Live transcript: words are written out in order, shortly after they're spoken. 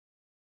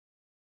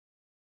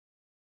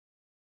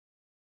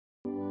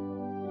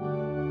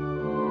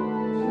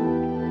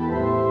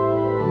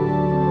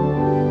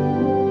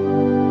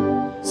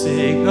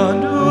a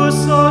new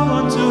song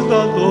unto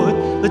the Lord.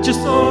 Let your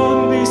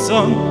song be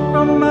sung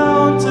from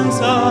mountains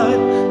high.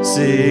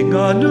 Sing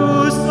a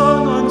new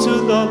song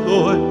unto the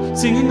Lord,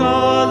 singing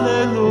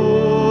hallelujah.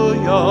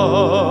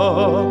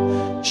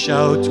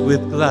 Shout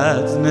with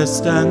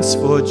gladness, dance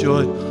for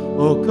joy.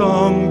 Oh,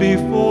 come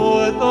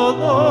before the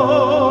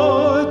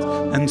Lord,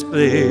 and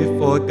play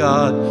for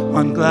God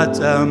on glad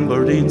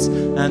tambourines,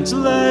 and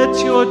let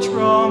your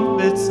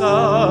trumpets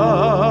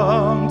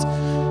sound.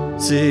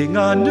 Sing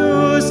a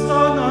new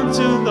song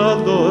unto the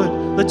Lord.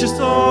 Let your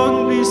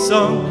song be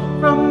sung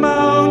from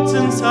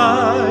mountains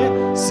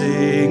high.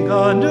 Sing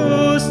a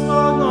new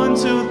song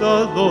unto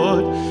the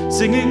Lord,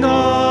 singing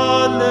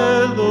hallelujah.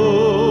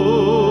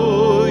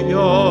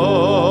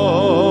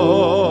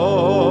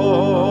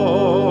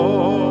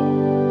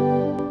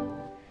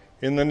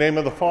 In the name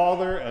of the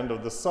Father, and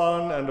of the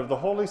Son, and of the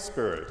Holy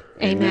Spirit.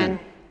 Amen.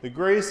 The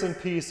grace and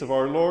peace of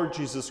our Lord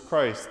Jesus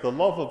Christ, the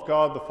love of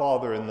God the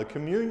Father, and the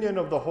communion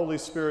of the Holy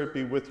Spirit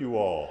be with you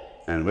all.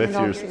 And with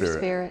your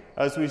spirit.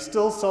 As we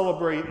still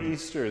celebrate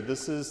Easter,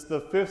 this is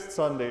the 5th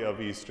Sunday of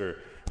Easter.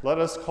 Let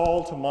us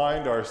call to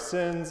mind our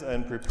sins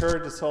and prepare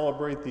to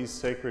celebrate these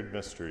sacred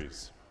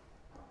mysteries.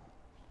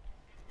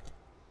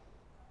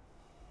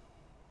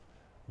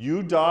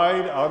 You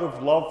died out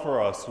of love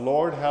for us.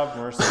 Lord, have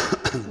mercy.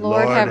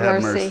 Lord, have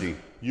mercy.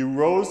 You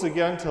rose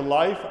again to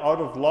life out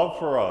of love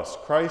for us.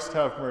 Christ,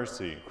 have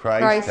mercy.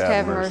 Christ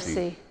have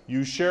mercy.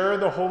 You share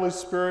the Holy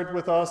Spirit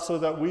with us so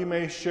that we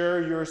may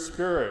share your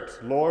Spirit.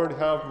 Lord,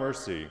 have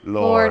mercy.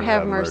 Lord,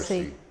 have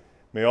mercy.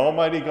 May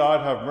Almighty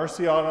God have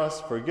mercy on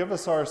us, forgive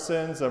us our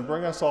sins, and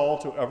bring us all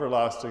to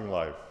everlasting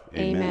life.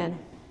 Amen.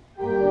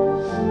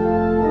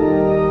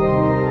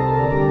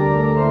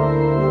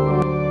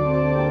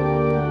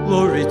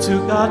 Glory to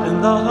God in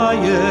the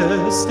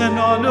highest, and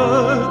on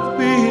earth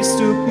peace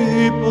to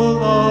people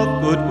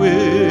of good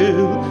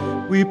will.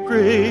 We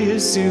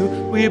praise you,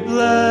 we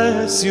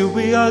bless you,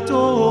 we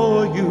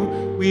adore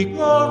you, we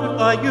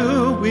glorify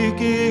you, we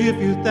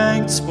give you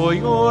thanks for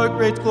your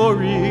great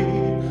glory.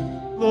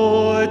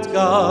 Lord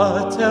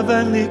God,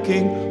 heavenly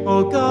King,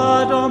 O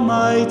God,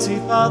 almighty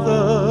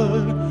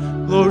Father,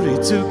 glory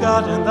to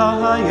God in the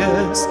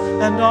highest,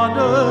 and on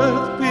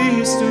earth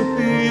peace to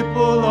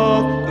people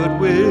of good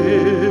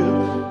will.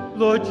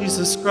 Lord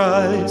Jesus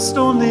Christ,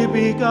 only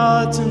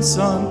begotten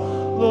Son,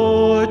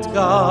 Lord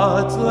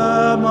God,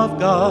 Lamb of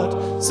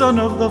God, Son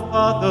of the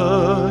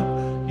Father,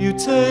 you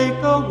take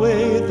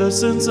away the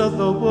sins of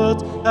the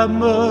world, have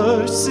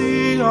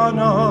mercy on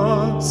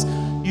us.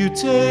 You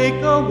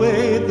take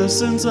away the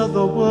sins of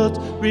the world,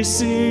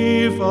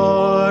 receive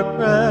our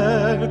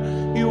prayer.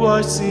 You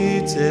are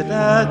seated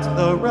at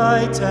the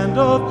right hand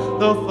of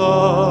the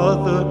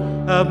Father,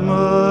 have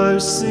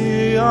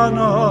mercy on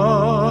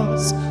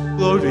us.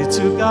 Glory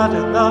to God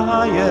in the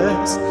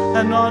highest,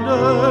 and on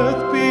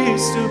earth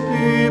peace to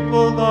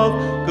people of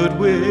good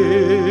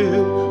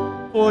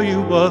will. For you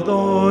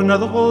alone are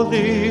the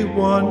Holy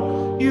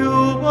One, you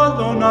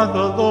alone are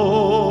the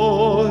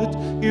Lord,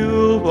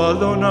 you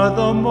alone are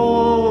the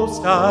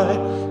Most High,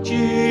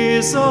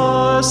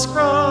 Jesus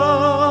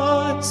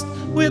Christ,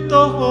 with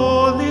the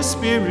Holy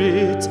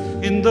Spirit,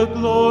 in the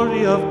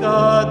glory of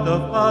God the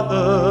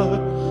Father.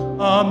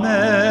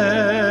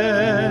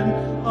 Amen.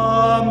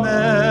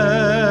 Amen.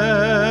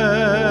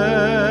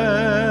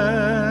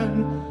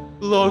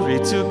 Glory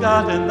to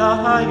God in the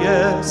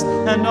highest,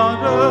 and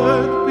on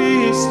earth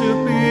peace to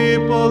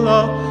people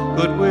of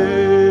good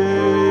will.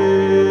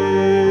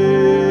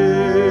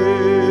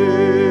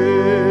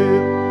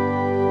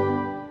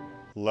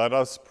 Let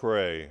us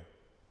pray.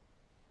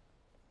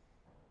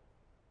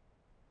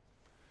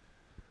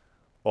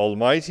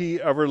 Almighty,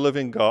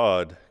 ever-living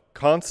God,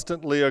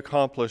 constantly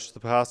accomplish the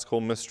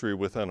Paschal mystery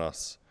within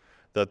us,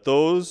 that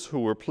those who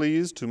were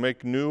pleased to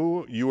make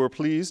new, you were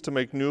pleased to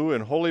make new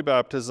in holy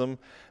baptism,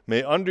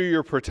 may under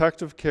your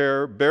protective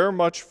care bear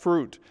much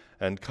fruit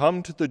and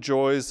come to the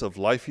joys of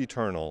life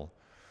eternal.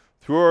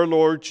 Through our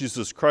Lord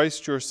Jesus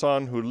Christ, your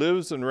Son, who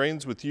lives and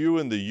reigns with you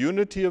in the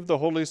unity of the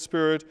Holy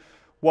Spirit,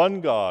 one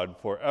God,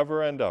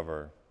 forever and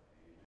ever.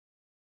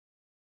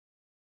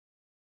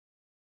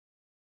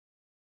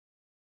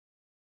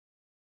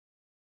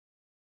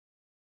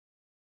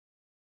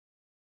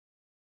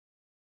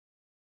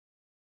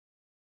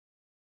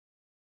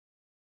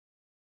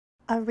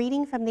 A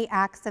reading from the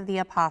Acts of the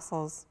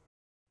Apostles.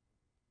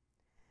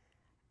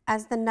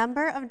 As the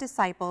number of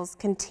disciples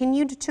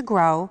continued to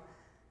grow,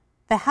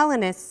 the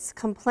Hellenists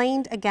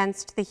complained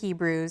against the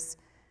Hebrews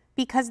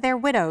because their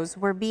widows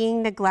were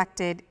being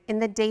neglected in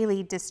the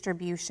daily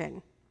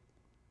distribution.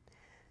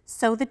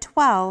 So the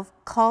 12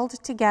 called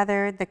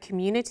together the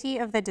community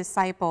of the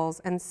disciples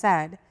and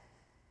said,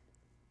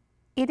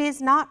 "It is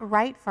not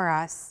right for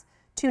us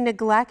to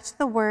neglect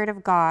the word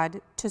of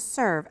God to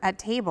serve at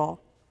table.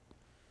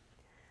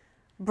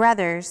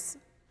 Brothers,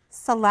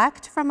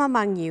 select from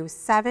among you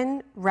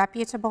 7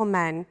 reputable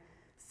men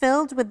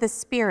filled with the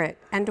Spirit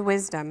and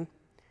wisdom,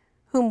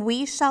 whom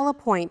we shall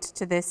appoint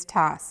to this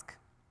task,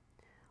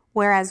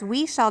 whereas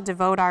we shall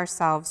devote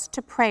ourselves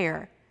to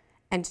prayer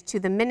and to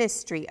the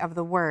ministry of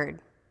the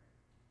word."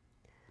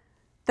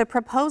 The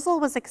proposal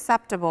was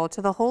acceptable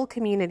to the whole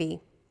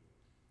community,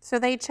 so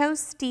they chose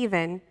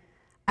Stephen,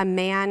 a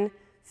man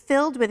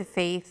filled with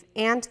faith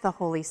and the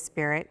Holy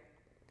Spirit,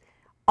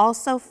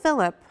 also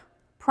Philip,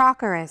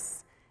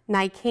 Prochorus,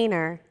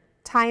 Nicanor,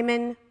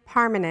 Timon,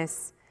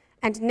 Parmenas,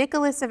 and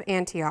Nicholas of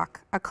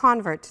Antioch, a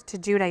convert to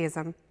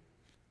Judaism.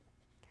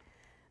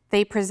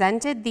 They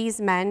presented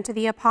these men to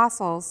the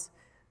apostles,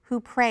 who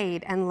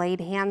prayed and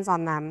laid hands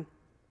on them.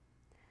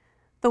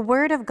 The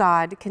word of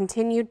God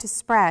continued to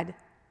spread,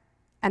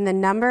 and the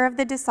number of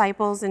the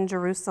disciples in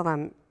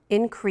Jerusalem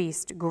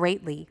increased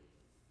greatly.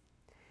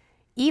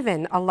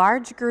 Even a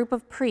large group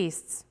of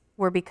priests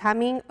were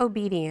becoming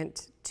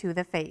obedient to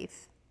the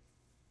faith.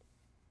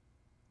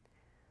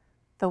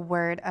 The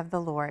word of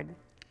the Lord.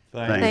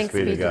 Thanks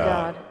be to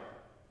God.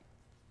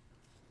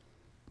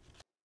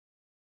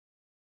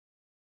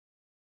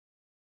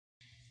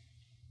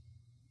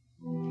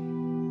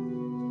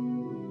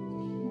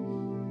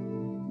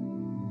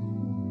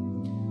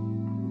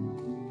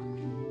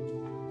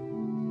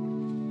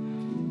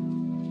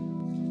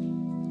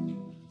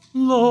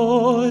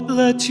 Lord,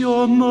 let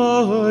your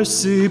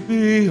mercy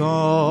be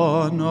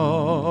on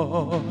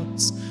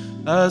us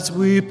as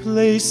we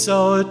place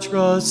our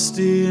trust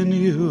in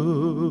you.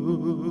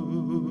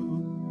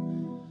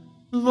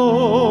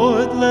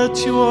 Lord,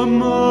 let your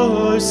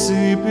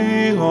mercy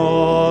be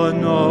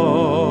on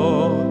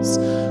us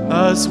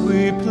as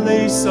we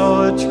place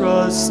our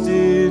trust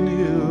in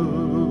you.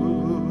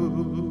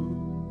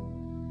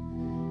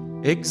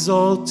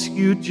 Exalt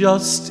you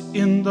just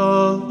in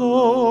the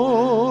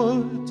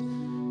Lord.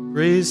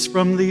 Praise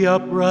from the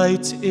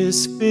upright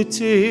is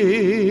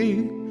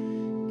fitting.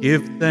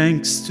 Give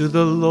thanks to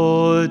the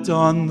Lord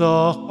on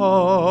the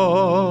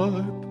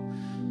harp.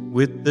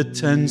 With the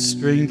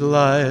 10-stringed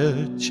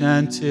lyre,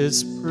 chant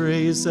his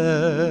praises.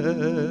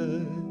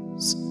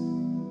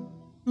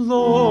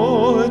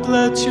 Lord,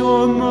 let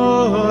your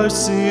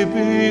mercy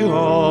be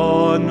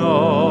on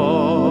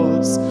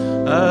us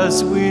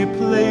as we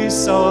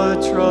place our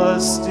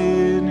trust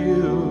in you.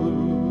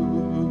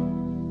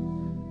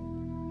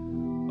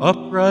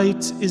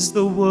 Upright is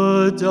the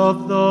word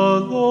of the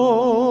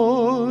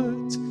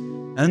Lord,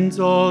 and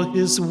all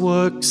his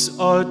works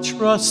are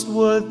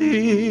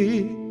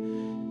trustworthy.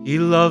 He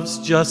loves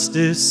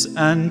justice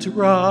and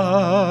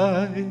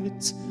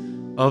right.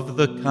 Of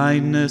the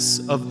kindness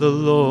of the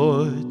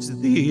Lord,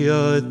 the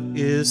earth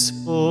is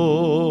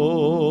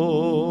full.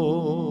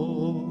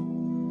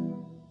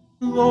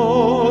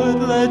 Lord,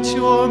 let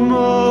your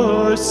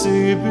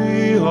mercy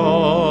be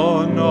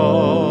on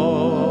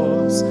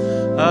us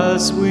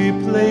as we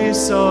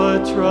place our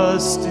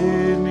trust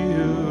in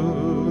you.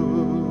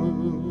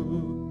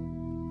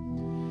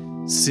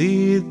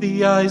 See,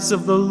 the eyes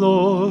of the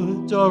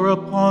Lord are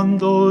upon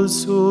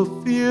those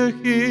who fear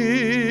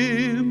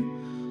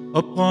him,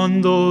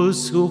 upon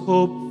those who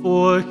hope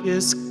for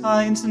his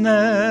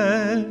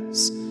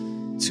kindness,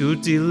 to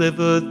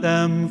deliver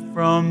them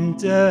from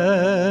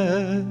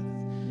death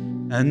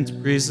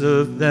and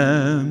preserve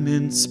them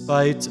in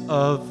spite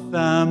of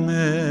famine.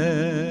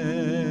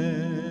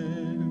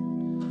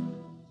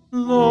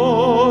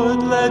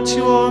 Lord, let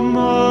your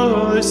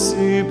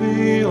mercy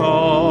be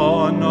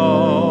on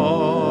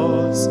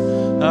us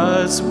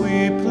as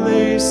we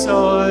place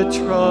our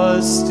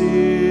trust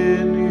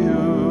in you.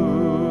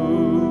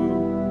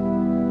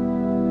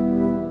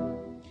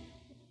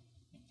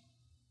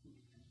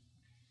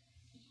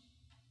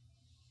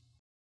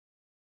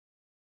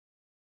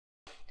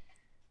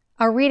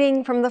 A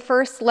reading from the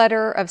first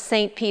letter of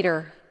St.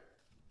 Peter.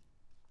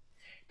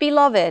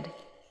 Beloved,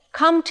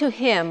 come to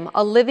him,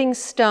 a living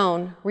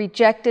stone,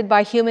 rejected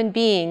by human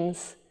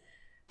beings,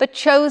 but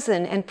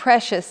chosen and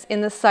precious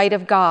in the sight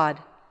of God.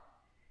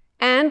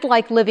 And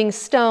like living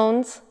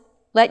stones,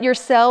 let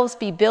yourselves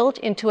be built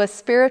into a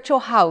spiritual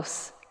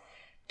house,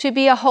 to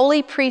be a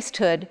holy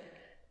priesthood,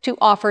 to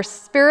offer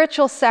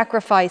spiritual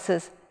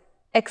sacrifices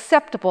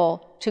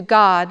acceptable to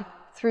God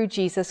through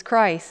Jesus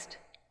Christ.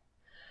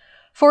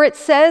 For it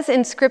says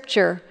in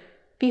Scripture,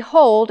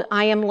 "Behold,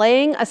 I am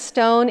laying a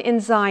stone in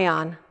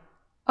Zion,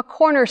 a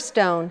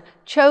cornerstone,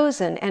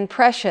 chosen and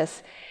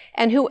precious,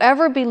 and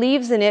whoever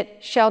believes in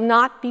it shall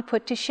not be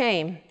put to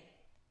shame."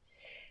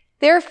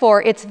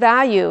 Therefore, its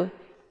value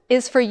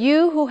is for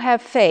you who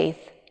have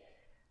faith.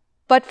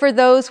 But for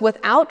those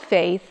without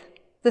faith,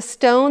 the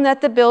stone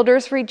that the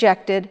builders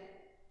rejected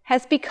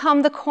has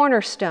become the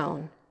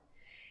cornerstone,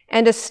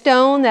 and a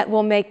stone that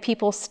will make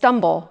people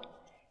stumble,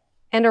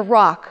 and a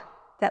rock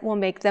that will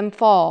make them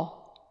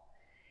fall.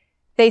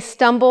 They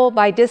stumble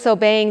by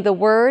disobeying the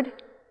word,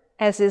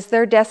 as is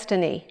their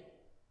destiny.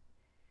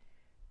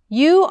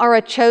 You are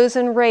a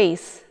chosen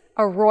race,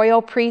 a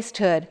royal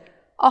priesthood,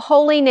 a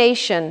holy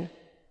nation,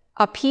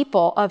 a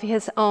people of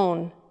his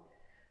own,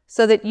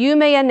 so that you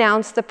may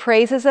announce the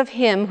praises of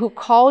him who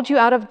called you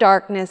out of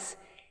darkness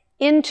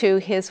into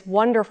his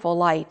wonderful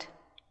light.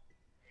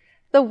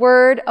 The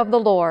word of the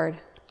Lord.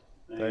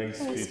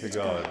 Thanks be to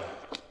God.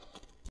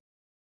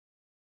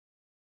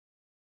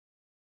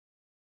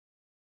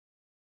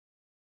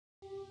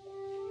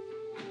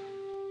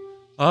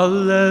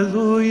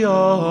 Alleluia,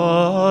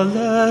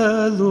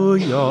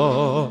 alleluia,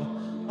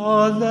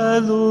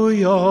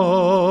 alleluia.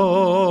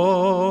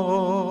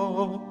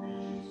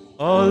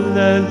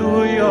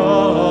 Alleluia,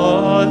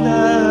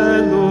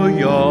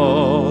 alleluia,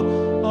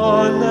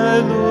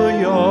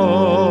 alleluia.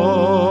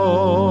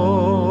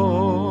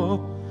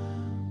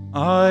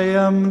 I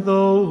am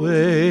the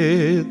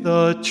way,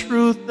 the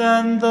truth,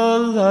 and the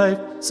life,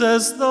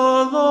 says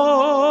the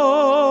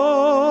Lord.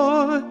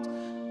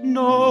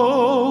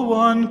 No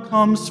one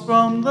comes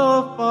from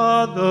the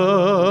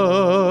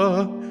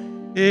Father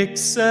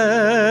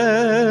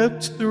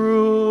except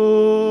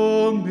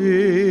through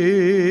me.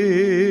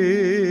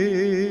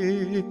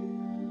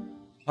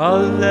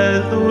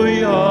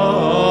 Alleluia,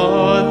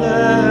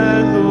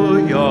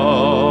 alleluia,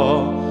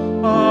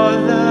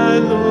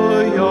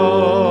 alleluia.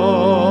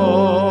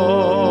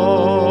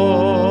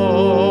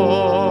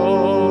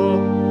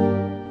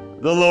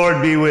 The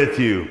Lord be with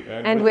you.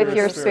 And with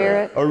your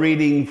spirit. A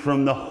reading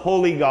from the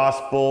Holy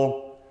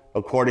Gospel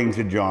according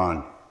to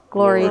John.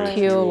 Glory to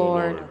you,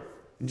 Lord.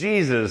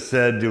 Jesus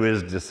said to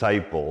his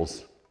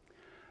disciples,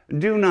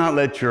 "Do not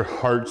let your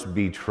hearts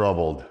be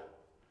troubled.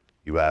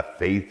 You have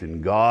faith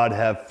in God,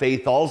 have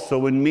faith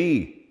also in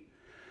me.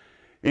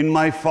 In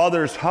my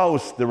Father's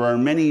house there are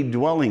many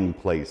dwelling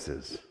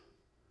places.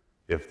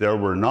 If there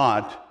were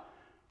not,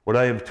 would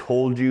I have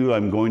told you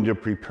I'm going to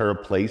prepare a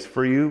place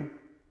for you?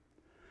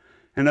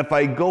 And if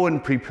I go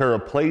and prepare a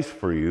place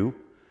for you,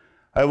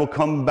 I will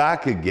come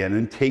back again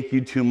and take you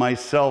to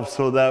myself,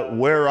 so that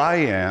where I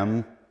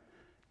am,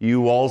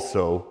 you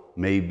also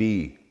may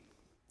be.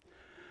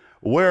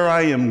 Where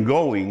I am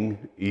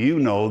going, you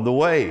know the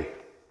way."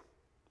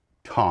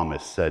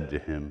 Thomas said to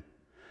him,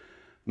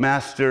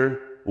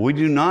 "Master, we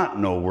do not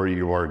know where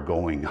you are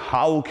going.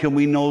 How can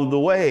we know the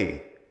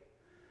way?"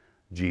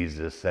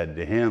 Jesus said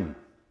to him,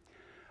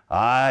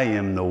 "I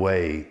am the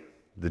way,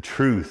 the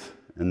truth,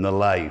 and the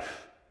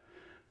life.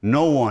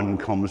 No one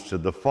comes to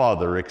the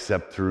Father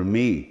except through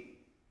me.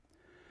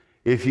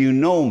 If you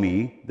know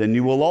me, then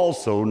you will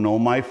also know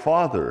my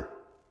Father.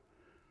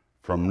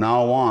 From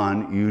now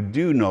on, you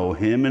do know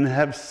him and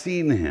have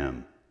seen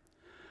him."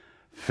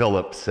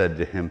 Philip said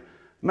to him,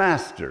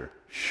 "Master,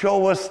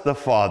 show us the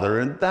Father,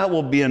 and that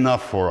will be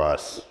enough for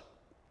us."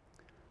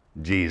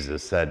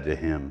 Jesus said to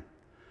him,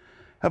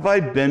 "Have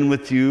I been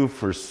with you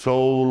for so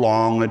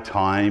long a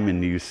time,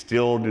 and you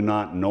still do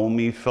not know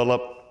me,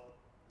 Philip?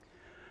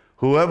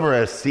 Whoever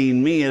has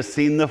seen me has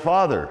seen the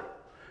Father.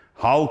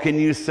 How can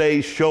you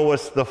say, 'Show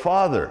us the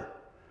Father'?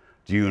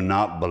 Do you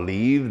not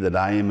believe that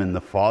I am in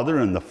the Father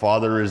and the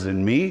Father is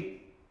in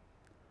me?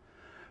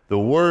 The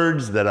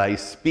words that I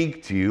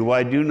speak to you,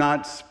 I do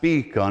not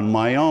speak on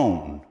my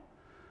own.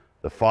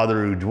 The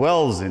Father who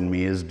dwells in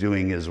me is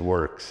doing his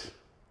works.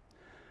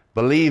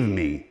 Believe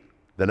me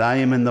that I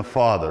am in the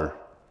Father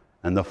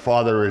and the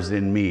Father is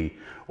in me,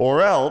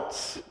 or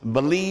else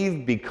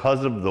believe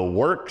because of the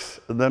works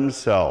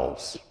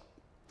themselves.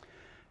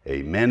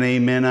 Amen,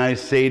 amen, I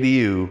say to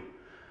you,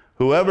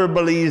 whoever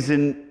believes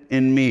in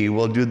me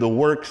will do the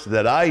works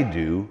that I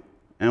do,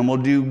 and will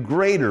do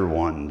greater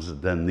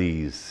ones than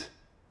these,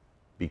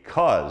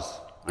 because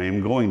I am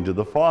going to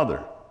the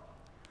Father."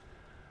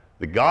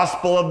 The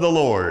Gospel of the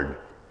Lord.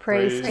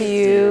 Praise to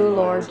you,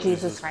 Lord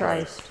Jesus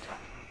Christ.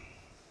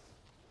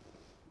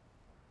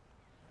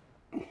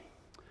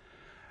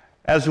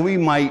 As we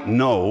might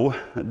know,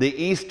 the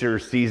Easter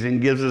season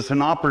gives us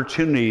an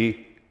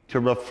opportunity to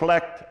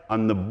reflect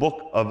on the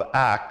book of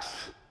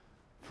Acts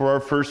for our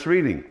first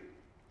reading.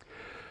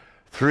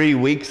 3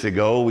 weeks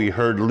ago, we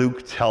heard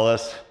Luke tell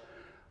us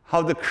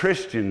how the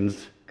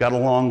Christians got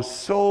along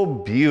so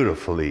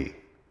beautifully.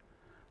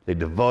 They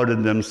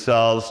devoted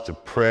themselves to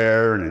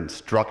prayer and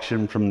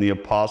instruction from the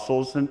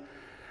apostles and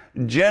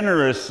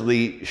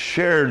generously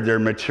shared their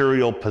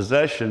material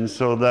possessions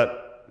so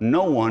that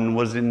no one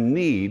was in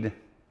need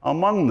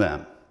among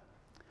them.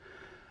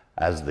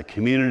 As the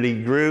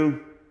community grew,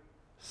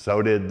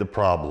 so did the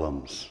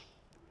problems.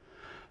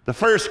 The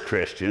first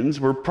Christians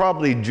were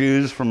probably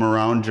Jews from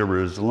around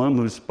Jerusalem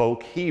who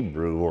spoke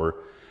Hebrew or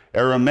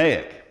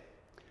Aramaic.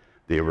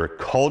 They were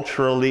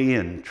culturally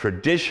and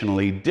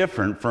traditionally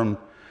different from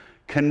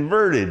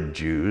converted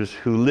Jews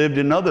who lived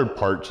in other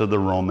parts of the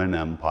Roman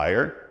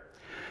Empire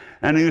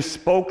and who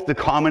spoke the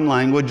common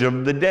language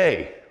of the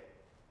day,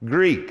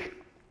 Greek.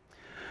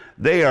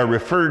 They are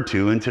referred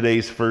to in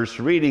today's first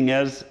reading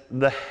as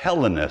the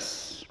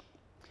Hellenists.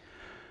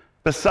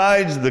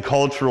 Besides the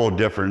cultural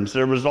difference,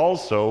 there was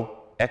also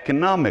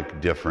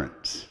economic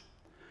difference.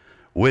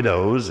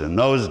 Widows in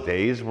those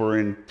days were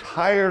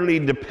entirely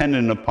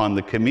dependent upon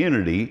the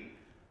community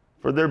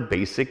for their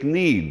basic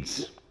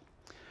needs.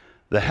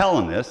 The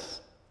Hellenists,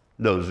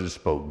 those who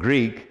spoke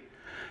Greek,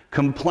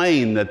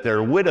 complained that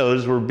their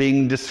widows were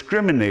being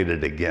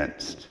discriminated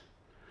against.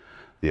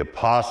 The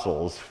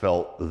apostles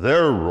felt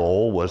their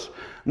role was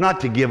not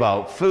to give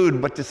out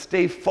food, but to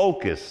stay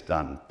focused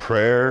on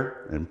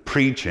prayer and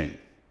preaching.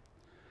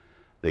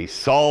 They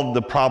solved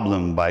the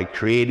problem by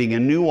creating a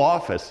new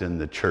office in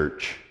the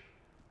church,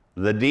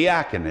 the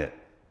diaconate,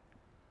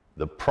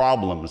 the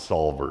problem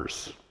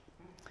solvers.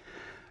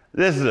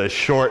 This is a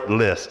short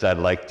list I'd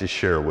like to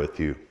share with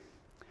you.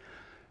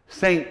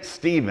 St.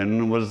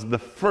 Stephen was the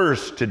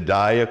first to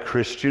die a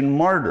Christian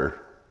martyr.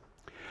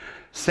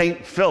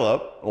 St.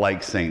 Philip,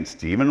 like St.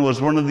 Stephen,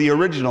 was one of the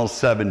original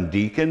 7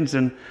 deacons,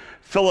 and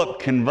Philip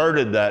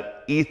converted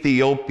that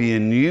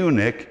Ethiopian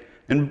eunuch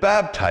and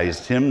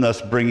baptized him,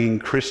 thus bringing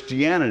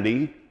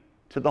Christianity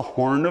to the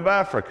Horn of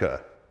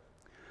Africa.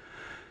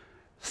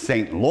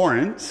 St.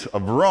 Lawrence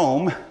of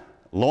Rome,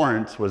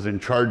 Lawrence was in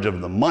charge of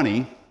the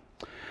money,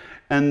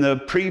 and the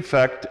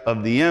prefect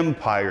of the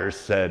empire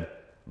said,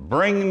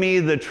 "Bring me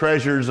the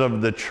treasures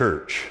of the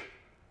church."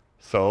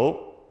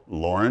 So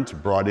Lawrence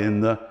brought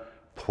in the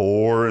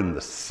poor and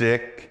the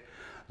sick,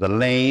 the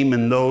lame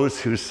and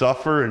those who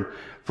suffer. And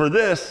for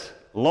this,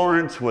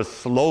 Lawrence was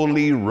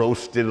slowly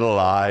roasted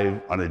alive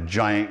on a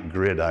giant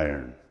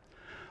gridiron,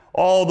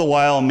 all the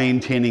while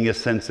maintaining a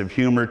sense of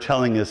humor,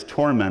 telling his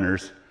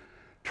tormentors,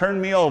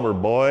 "Turn me over,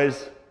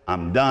 boys.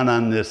 I'm done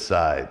on this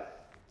side."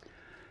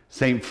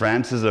 St.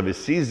 Francis of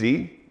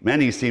Assisi,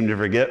 many seem to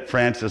forget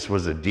Francis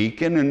was a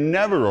deacon and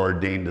never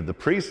ordained to the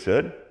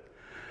priesthood.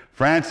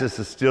 Francis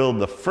is still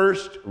the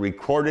first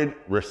recorded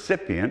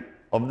recipient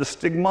of the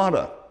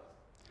stigmata.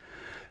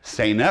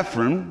 St.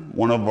 Ephrem,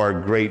 one of our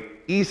great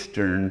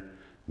Eastern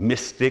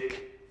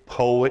mystic,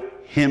 poet,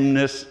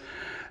 hymnist,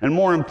 and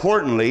more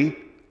importantly,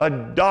 a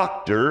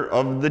doctor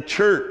of the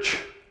church.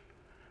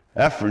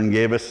 Ephrem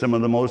gave us some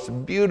of the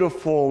most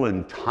beautiful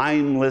and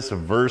timeless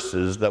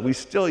verses that we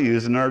still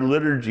use in our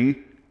liturgy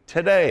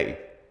today.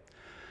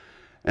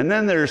 And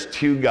then there's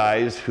 2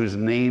 guys whose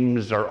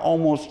names are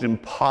almost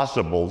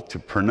impossible to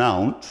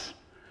pronounce,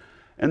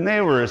 and they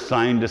were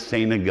assigned to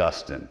St.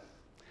 Augustine.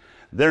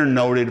 They're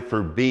noted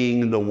for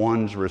being the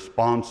ones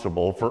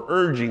responsible for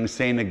urging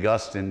St.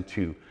 Augustine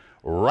to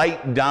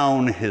write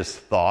down his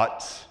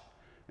thoughts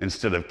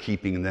instead of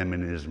keeping them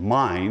in his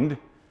mind.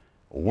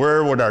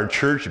 Where would our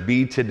church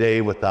be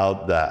today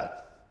without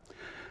that?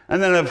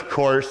 And then, of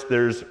course,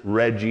 there's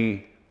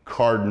Reggie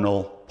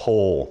Cardinal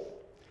Pole.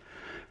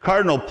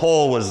 Cardinal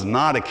Pole was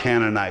not a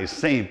canonized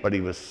saint, but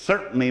he was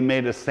certainly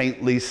made of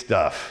saintly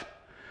stuff.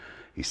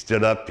 He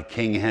stood up to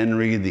King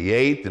Henry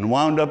VIII and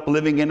wound up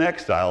living in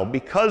exile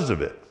because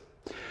of it.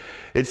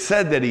 It's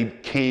said that he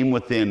came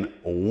within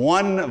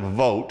 1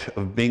 vote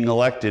of being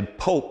elected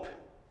Pope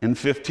in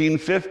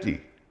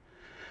 1550.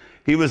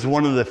 He was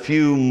one of the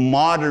few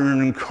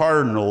modern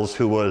cardinals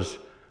who was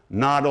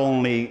not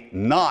only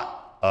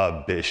not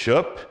a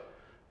bishop,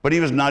 but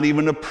he was not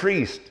even a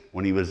priest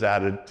when he was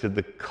added to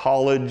the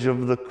College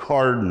of the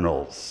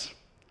Cardinals.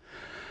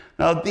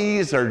 Now,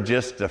 these are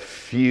just a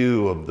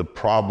few of the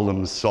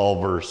problem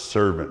solver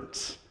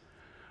servants.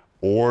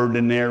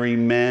 Ordinary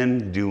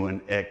men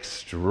doing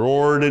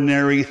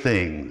extraordinary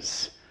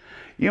things.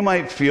 You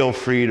might feel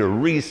free to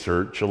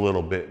research a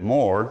little bit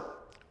more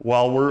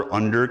while we're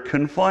under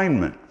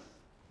confinement.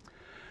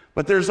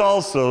 But there's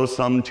also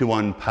some to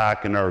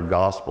unpack in our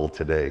gospel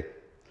today.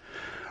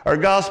 Our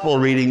gospel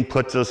reading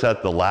puts us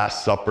at the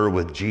Last Supper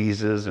with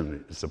Jesus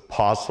and his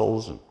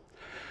apostles. And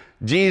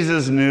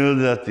Jesus knew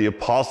that the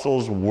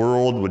apostles'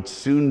 world would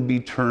soon be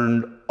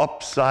turned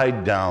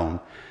upside down.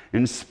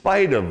 In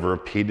spite of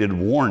repeated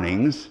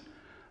warnings,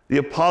 the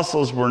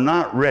apostles were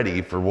not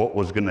ready for what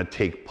was going to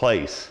take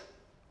place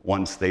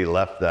once they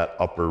left that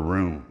upper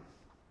room.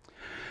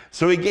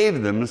 So he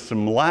gave them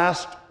some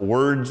last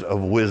words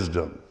of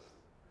wisdom.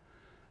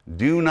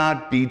 Do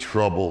not be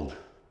troubled.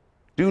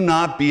 Do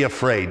not be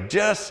afraid.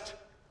 Just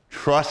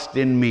trust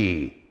in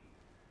me.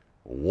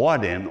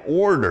 What an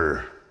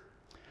order.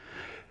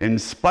 In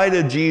spite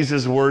of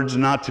Jesus' words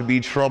not to be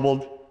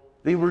troubled,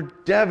 they were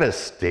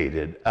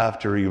devastated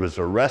after he was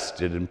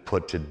arrested and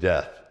put to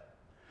death.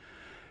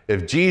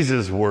 If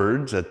Jesus'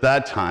 words at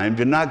that time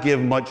did not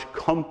give much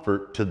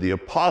comfort to the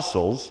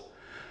apostles,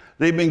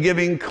 they've been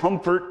giving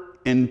comfort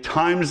in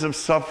times of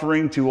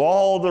suffering to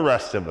all the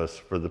rest of us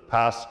for the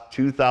past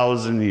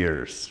 2,000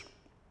 years.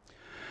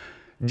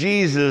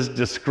 Jesus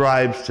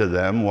describes to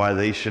them why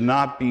they should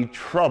not be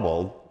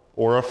troubled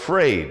or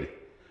afraid,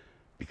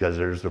 because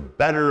there's a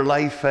better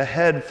life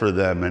ahead for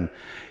them, and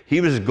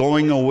he was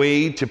going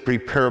away to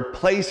prepare a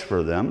place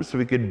for them so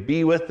he could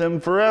be with them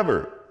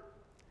forever.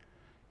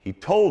 He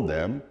told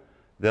them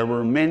there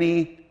were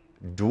many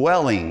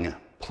dwelling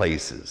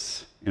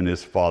places in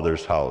his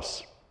Father's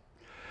house.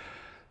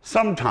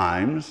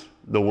 Sometimes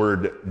the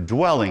word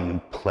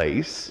dwelling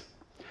place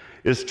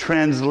is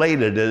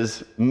translated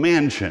as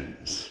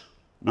mansions.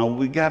 Now,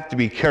 we have to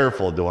be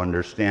careful to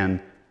understand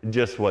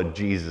just what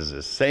Jesus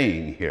is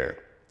saying here.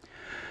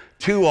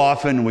 Too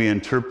often we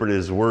interpret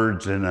his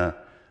words in a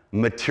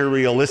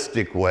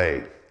materialistic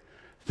way,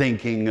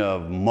 thinking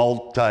of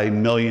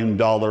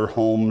multi-million-dollar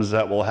homes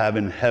that we'll have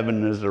in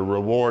heaven as a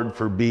reward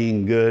for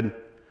being good.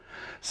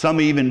 Some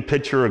even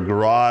picture a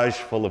garage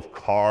full of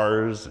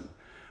cars and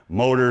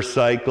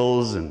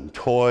motorcycles and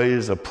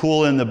toys, a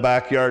pool in the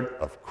backyard,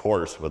 of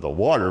course, with a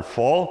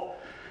waterfall,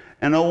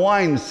 and a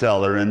wine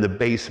cellar in the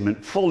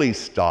basement fully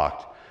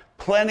stocked,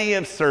 plenty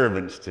of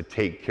servants to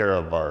take care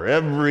of our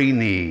every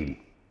need.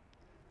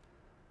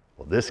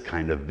 Well, this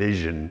kind of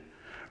vision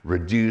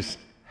reduced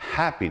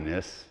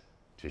happiness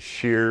to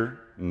sheer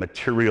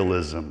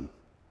materialism.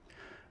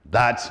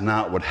 That's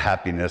not what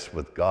happiness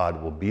with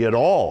God will be at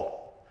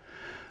all.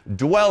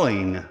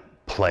 Dwelling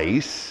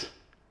place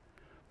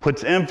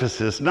puts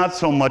emphasis not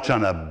so much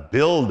on a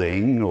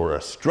building or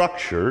a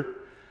structure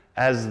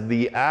as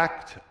the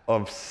act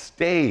of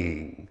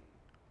staying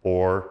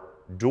or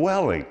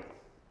dwelling.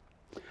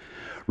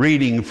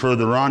 Reading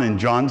further on in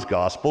John's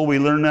Gospel, we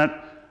learn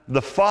that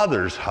the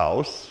Father's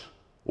house,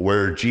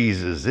 where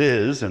Jesus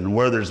is and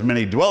where there's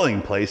many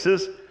dwelling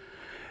places,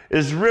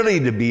 is really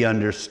to be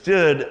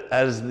understood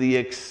as the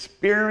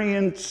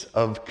experience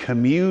of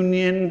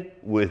communion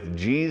with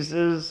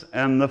Jesus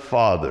and the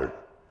Father,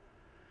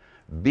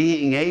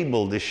 being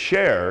able to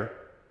share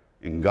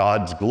in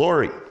God's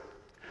glory.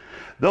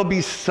 There'll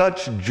be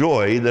such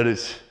joy that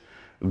it's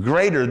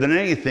greater than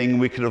anything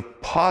we could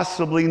have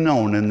possibly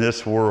known in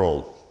this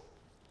world.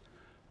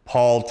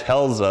 Paul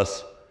tells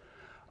us,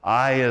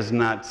 eye has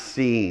not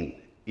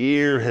seen,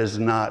 ear has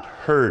not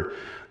heard,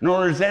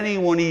 nor has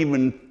anyone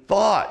even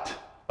thought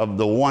of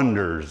the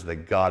wonders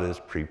that God has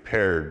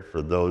prepared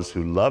for those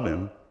who love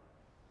him.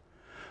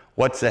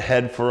 What's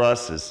ahead for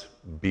us is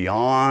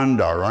beyond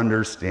our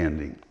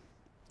understanding.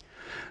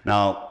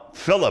 Now,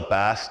 Philip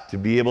asked to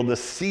be able to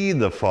see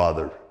the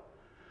Father.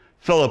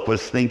 Philip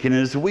was thinking,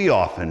 as we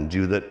often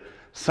do, that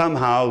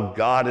somehow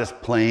God is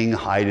playing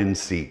hide and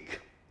seek.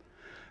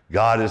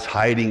 God is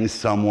hiding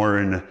somewhere,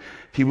 and if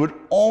he would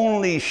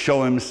only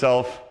show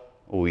himself,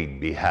 we'd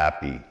be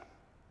happy.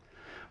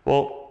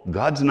 Well,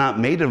 God's not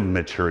made of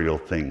material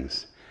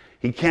things.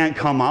 He can't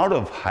come out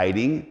of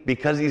hiding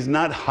because he's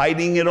not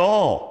hiding at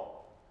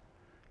all.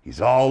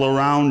 He's all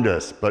around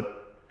us,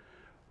 but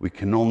we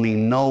can only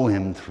know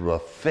him through a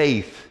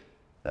faith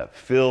that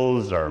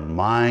fills our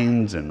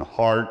minds and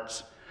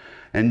hearts.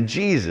 And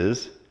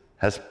Jesus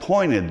has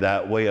pointed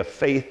that way of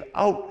faith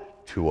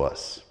out to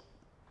us.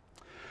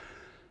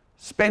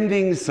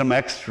 Spending some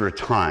extra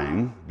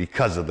time,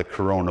 because of the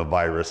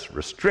coronavirus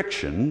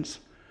restrictions,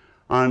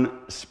 on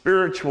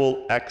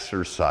spiritual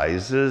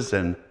exercises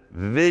and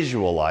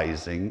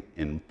visualizing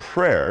in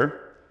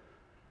prayer,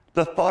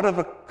 the thought of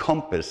a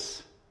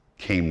compass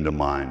came to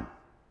mind.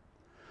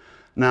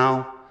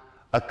 Now,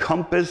 a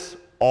compass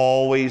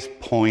always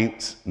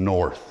points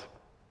north.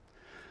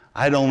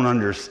 I don't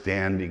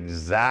understand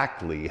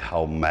exactly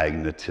how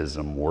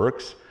magnetism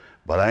works,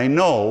 but I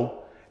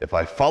know if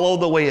I follow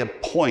the way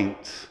it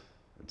points,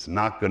 it's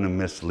not going to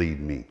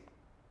mislead me.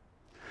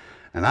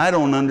 And I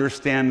don't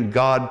understand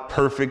God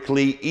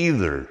perfectly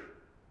either.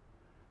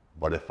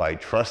 But if I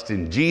trust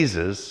in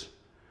Jesus,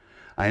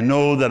 I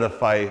know that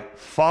if I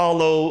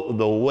follow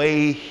the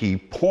way he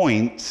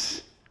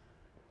points,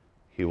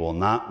 he will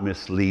not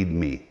mislead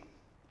me.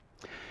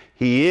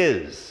 He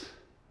is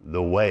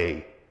the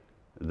way,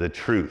 the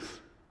truth,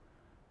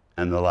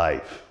 and the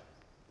life.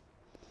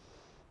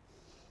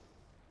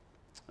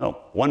 Oh,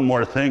 one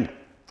more thing.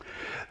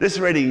 This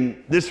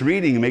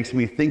reading makes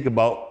me think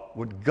about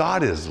what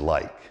God is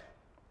like.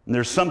 And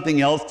there's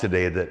something else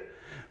today that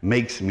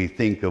makes me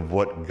think of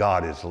what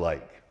God is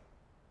like.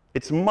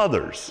 It's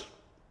mothers.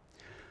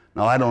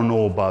 Now, I don't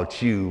know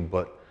about you,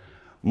 but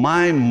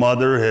my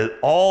mother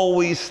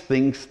always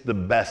thinks the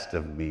best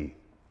of me,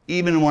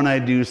 even when I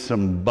do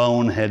some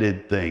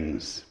boneheaded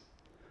things.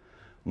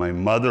 My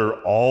mother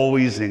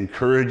always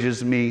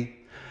encourages me,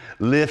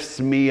 lifts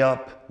me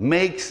up,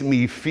 makes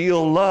me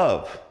feel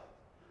love.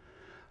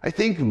 I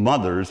think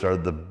mothers are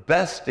the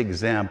best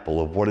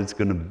example of what it's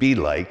going to be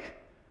like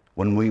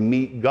when we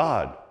meet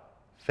God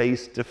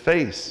face to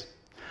face.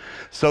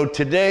 So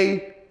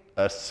today,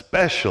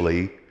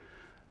 especially,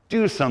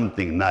 do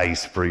something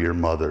nice for your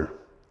mother.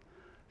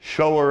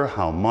 Show her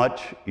how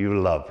much you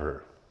love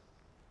her.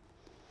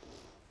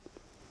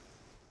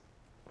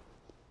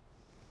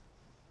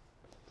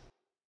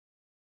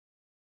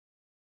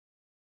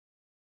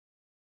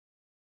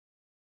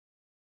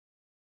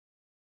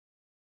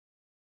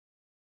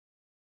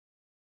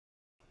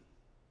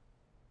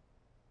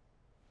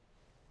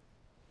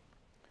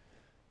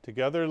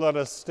 Together let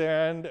us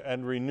stand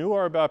and renew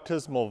our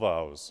baptismal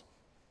vows.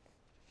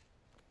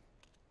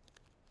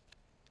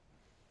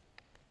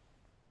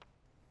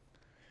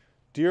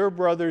 Dear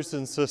brothers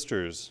and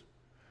sisters,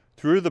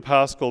 through the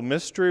Paschal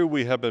mystery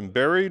we have been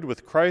buried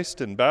with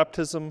Christ in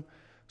baptism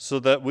so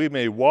that we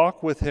may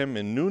walk with him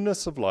in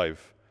newness of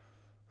life.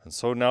 And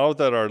so now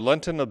that our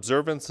Lenten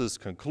observance is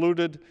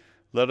concluded,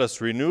 let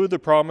us renew the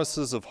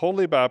promises of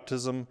holy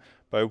baptism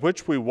by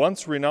which we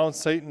once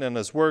renounced Satan and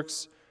his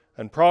works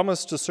and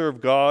promised to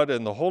serve God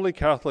and the Holy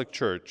Catholic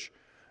Church.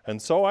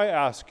 And so I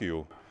ask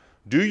you,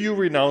 do you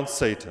renounce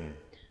Satan?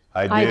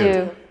 I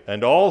do.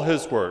 And all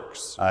his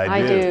works?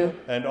 I do.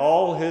 And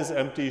all his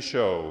empty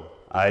show?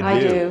 I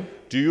do.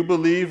 Do you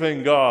believe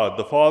in God,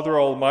 the Father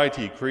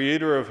Almighty,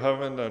 creator of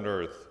heaven and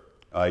earth?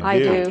 I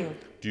do.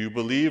 Do you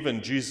believe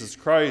in Jesus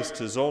Christ,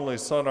 his only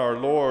Son, our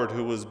Lord,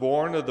 who was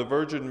born of the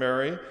Virgin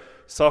Mary,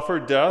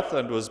 suffered death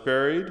and was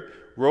buried,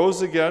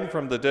 rose again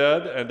from the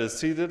dead, and is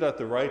seated at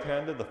the right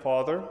hand of the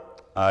Father?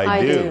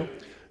 I do.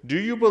 Do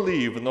you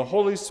believe in the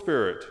Holy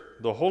Spirit,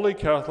 the Holy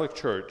Catholic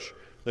Church,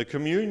 the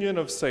communion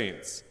of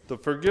saints, the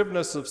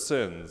forgiveness of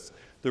sins,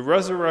 the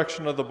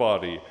resurrection of the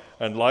body,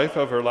 and life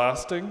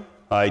everlasting?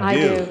 I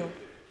do.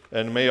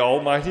 And may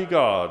Almighty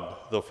God,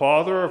 the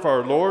Father of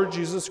our Lord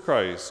Jesus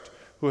Christ,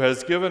 who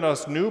has given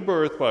us new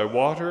birth by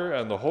water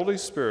and the Holy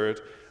Spirit,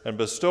 and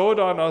bestowed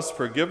on us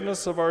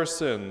forgiveness of our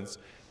sins,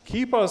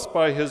 keep us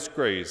by his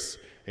grace,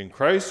 in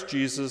Christ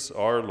Jesus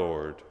our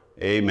Lord.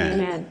 Amen.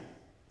 Amen.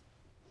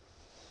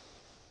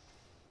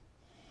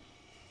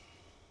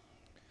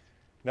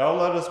 Now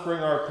let us bring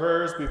our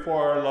prayers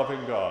before our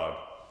loving God.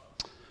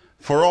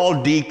 For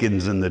all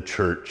deacons in the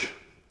church,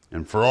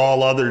 and for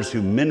all others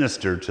who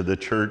minister to the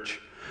church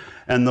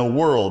and the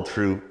world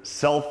through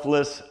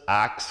selfless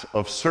acts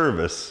of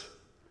service,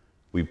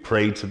 we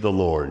pray to the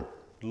Lord.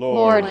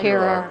 Lord, hear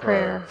our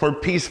prayer. For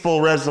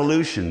peaceful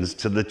resolutions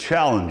to the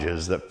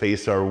challenges that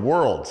face our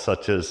world,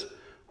 such as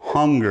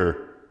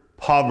hunger,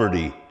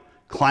 poverty,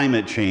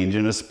 climate change,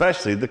 and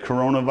especially the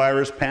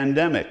coronavirus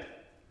pandemic,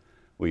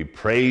 we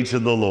pray to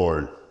the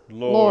Lord.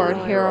 Lord,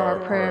 hear our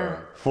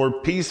prayer. For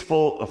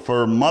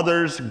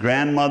mothers,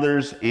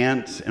 grandmothers,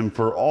 aunts, and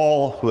for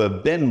all who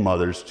have been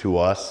mothers to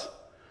us,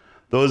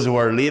 those who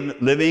are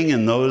living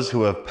and those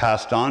who have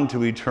passed on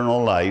to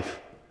eternal life,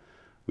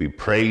 we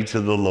pray to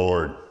the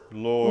Lord.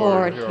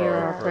 Lord, hear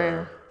our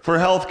prayer. For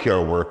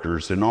healthcare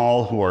workers and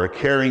all who are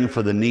caring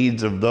for the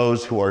needs of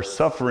those who are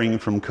suffering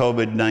from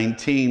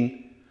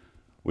COVID-19,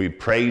 we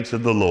pray to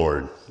the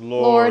Lord.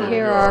 Lord,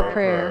 hear our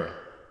prayer.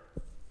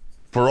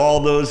 For all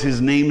those whose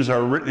names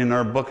are written in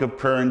our book of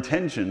prayer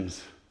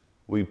intentions,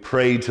 we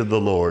pray to the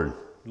Lord.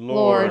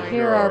 Lord,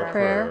 hear our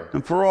prayer.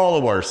 And for all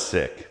of our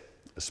sick,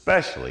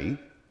 especially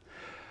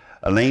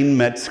Elaine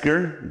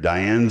Metzger,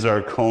 Diane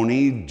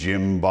Zarconi,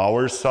 Jim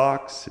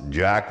Bowersox,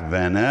 Jack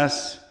Van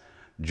Ness,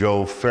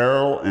 Joe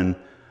Farrell, and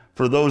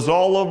for those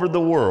all over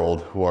the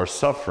world who are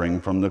suffering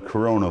from the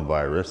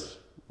coronavirus,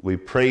 we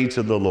pray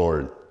to the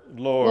Lord.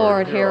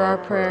 Lord, hear our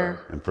prayer.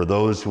 And for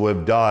those who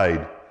have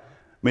died,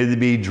 may they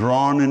be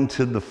drawn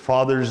into the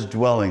Father's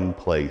dwelling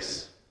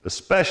place,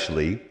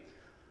 especially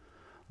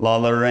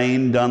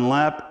Lorraine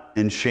Dunlap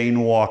and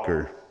Shane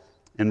Walker.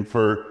 And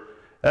for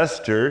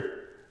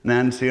Esther,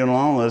 Nancy and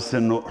Lawless,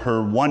 and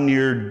her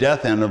one-year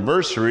death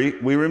anniversary,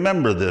 we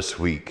remember this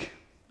week.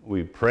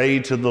 We pray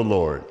to the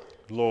Lord.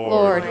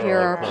 Lord, hear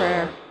our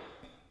prayer.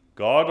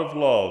 God of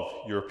love,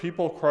 your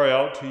people cry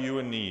out to you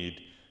in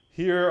need.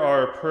 Hear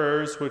our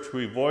prayers which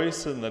we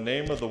voice in the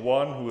name of the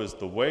one who is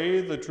the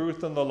way, the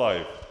truth, and the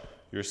life,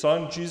 your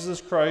Son,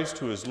 Jesus Christ,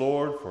 who is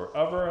Lord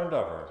forever and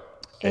ever.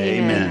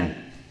 Amen.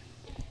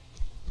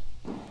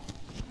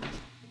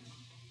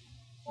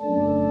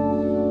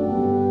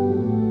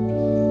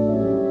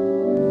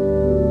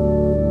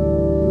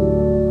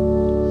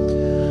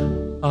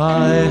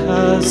 Eye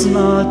has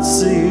not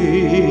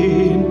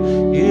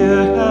seen,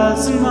 ear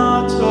has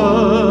not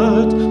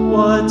heard,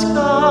 what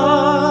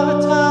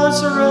God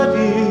has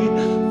ready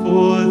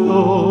for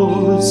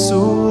those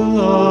who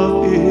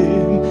love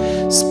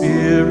him.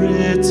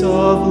 Spirit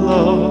of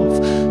love,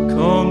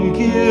 come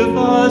give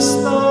us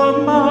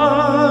the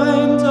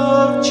mind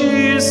of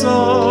Jesus.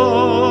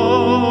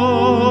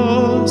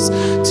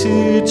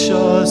 Teach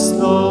us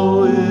the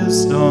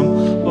wisdom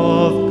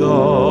of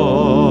God.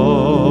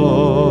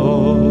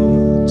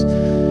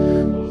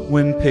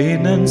 When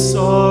pain and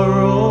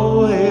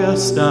sorrow weigh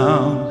us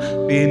down,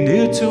 be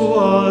near to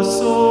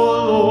us,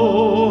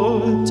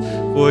 O Lord.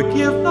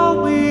 Forgive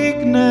the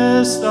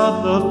weakness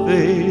of the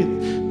faith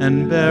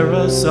and bear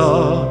us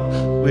up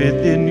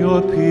within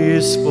your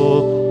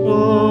peaceful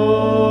word.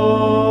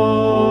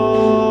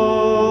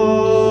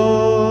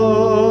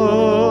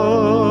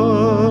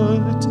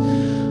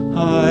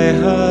 Eye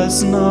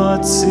has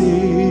not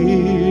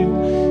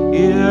seen,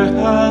 ear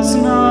has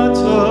not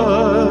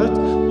heard,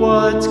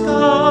 what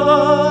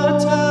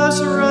God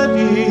has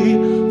ready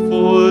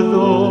for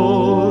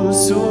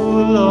those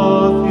who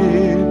love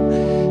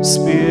him.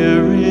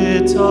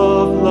 Spirit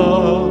of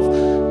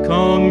love,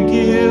 come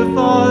give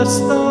us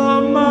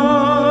the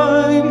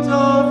mind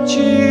of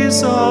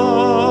Jesus.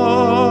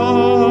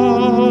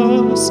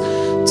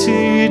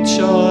 Teach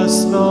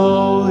us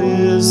the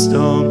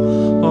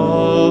wisdom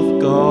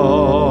of God.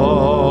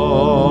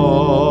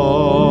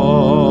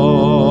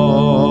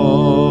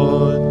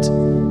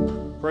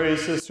 Pray,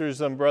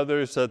 sisters and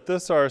brothers, that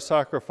this our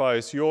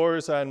sacrifice,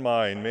 yours and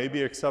mine, may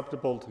be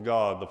acceptable to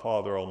God, the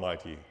Father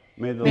Almighty.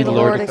 May the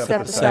Lord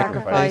accept the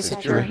sacrifice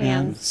at your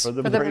hands for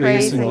the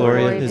praise and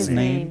glory of his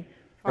name,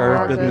 for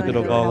our good and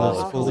of all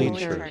his holy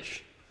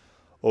church.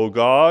 O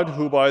God,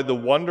 who by the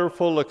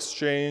wonderful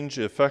exchange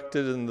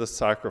effected in this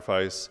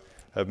sacrifice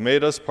have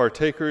made us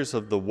partakers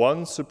of the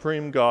one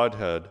supreme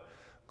Godhead,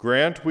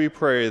 grant, we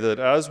pray, that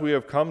as we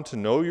have come to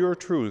know your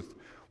truth,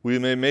 we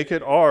may make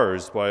it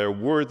ours by a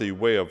worthy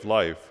way of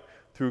life,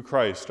 through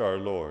Christ our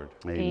Lord.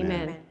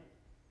 Amen.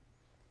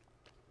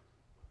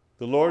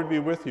 The Lord be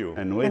with you.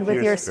 And with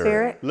your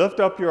spirit. Lift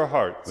up your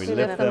hearts. We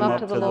lift them up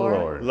to the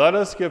Lord. Let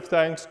us give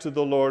thanks to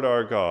the Lord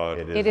our God.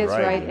 It is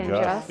right and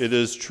just. It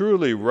is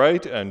truly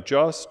right and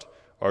just,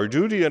 our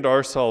duty and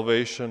our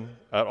salvation,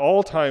 at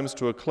all times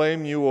to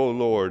acclaim you, O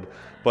Lord,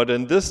 but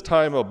in this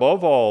time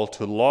above all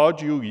to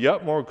laud you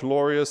yet more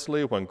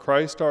gloriously when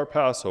Christ our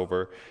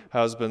Passover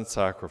has been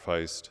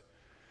sacrificed.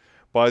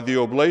 By the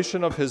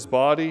oblation of his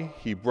body,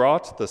 he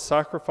brought the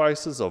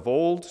sacrifices of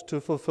old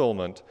to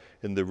fulfillment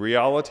in the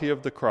reality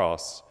of the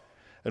cross,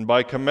 and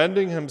by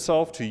commending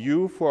himself to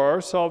you for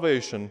our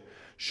salvation,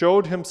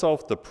 showed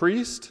himself the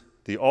priest,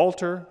 the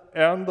altar,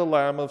 and the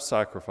lamb of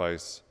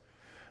sacrifice.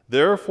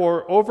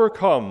 Therefore,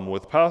 overcome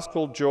with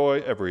paschal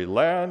joy, every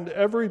land,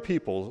 every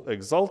people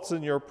exults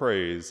in your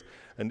praise,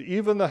 and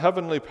even the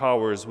heavenly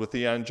powers with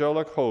the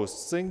angelic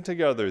hosts sing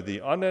together the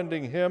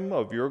unending hymn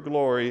of your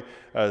glory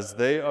as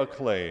they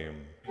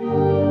acclaim.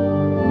 Holy,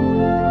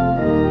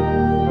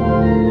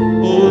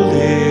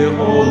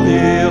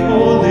 holy,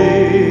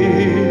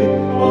 holy,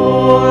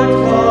 Lord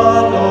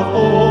God of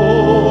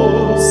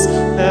hosts,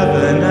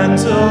 heaven and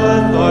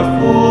earth are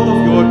full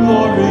of your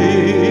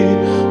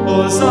glory.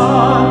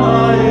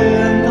 Hosanna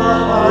in the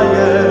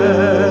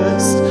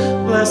highest.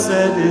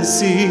 Blessed is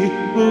he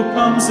who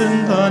comes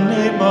in the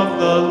name of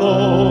the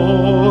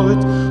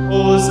Lord.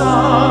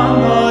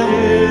 Hosanna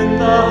in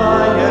the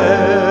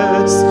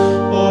highest.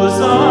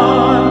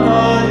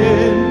 Hosanna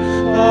in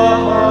the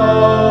highest.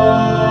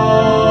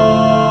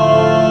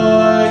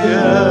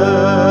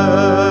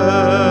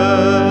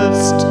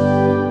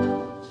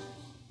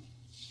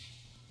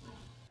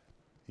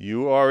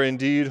 You are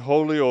indeed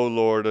holy, O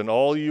Lord, and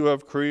all you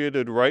have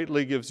created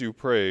rightly gives you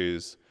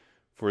praise.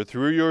 For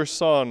through your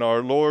Son,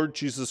 our Lord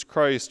Jesus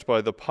Christ,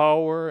 by the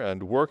power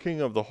and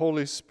working of the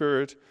Holy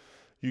Spirit,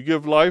 you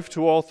give life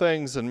to all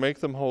things and make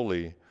them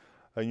holy.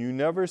 And you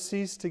never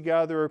cease to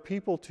gather a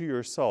people to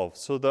yourself,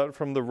 so that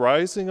from the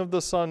rising of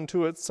the sun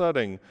to its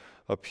setting,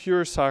 a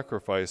pure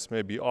sacrifice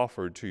may be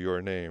offered to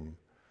your name.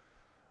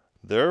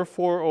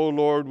 Therefore, O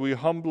Lord, we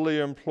humbly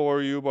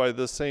implore you by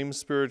the same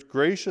Spirit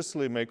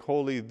graciously make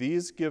holy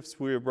these gifts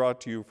we have brought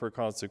to you for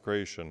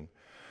consecration,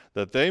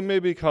 that they may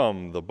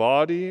become the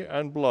body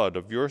and blood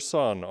of your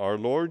Son, our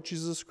Lord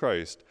Jesus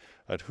Christ,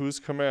 at whose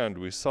command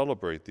we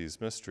celebrate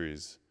these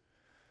mysteries.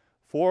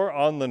 For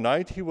on the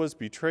night he was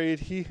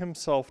betrayed, he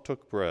himself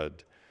took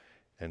bread,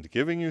 and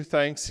giving you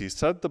thanks, he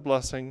said the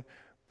blessing,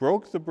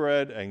 broke the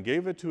bread, and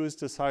gave it to his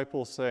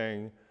disciples,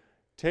 saying,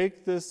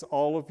 "Take this,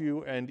 all of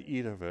you, and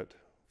eat of it,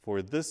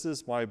 for this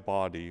is my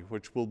body,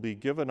 which will be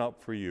given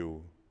up for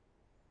you."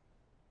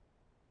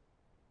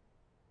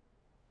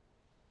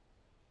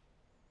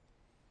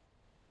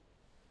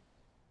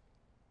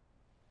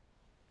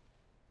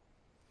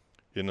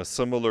 In a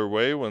similar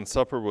way, when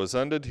supper was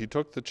ended, he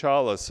took the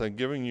chalice, and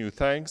giving you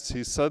thanks,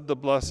 he said the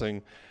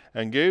blessing,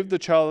 and gave the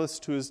chalice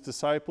to his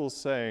disciples,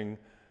 saying,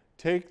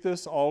 "Take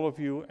this, all of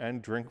you,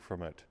 and drink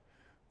from it,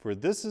 for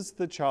this is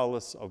the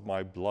chalice of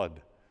my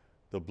blood,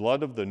 the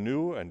blood of the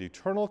new and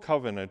eternal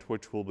covenant,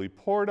 which will be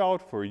poured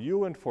out for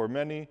you and for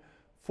many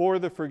for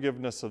the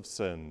forgiveness of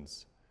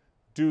sins.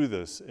 Do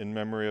this in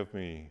memory of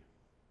me."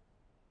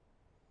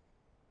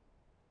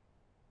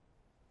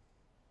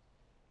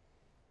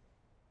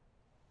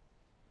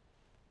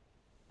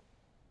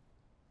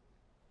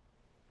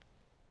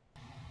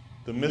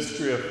 The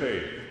mystery of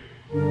faith.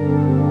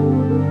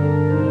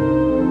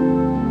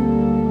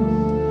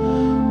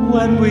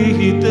 When we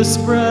eat this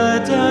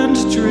bread and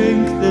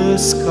drink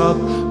this cup,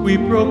 we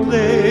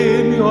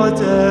proclaim your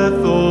death,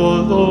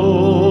 O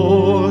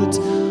Lord,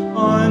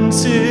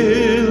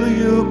 until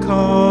you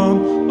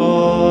come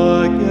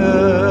again.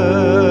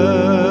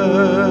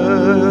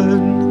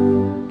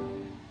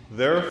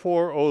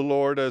 Therefore, O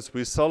Lord, as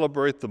we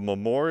celebrate the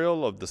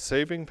memorial of the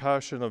saving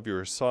passion of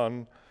your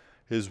Son,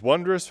 his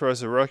wondrous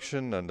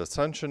resurrection and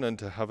ascension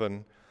into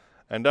heaven,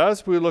 and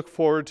as we look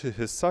forward to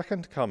his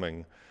second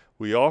coming,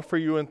 we offer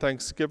you in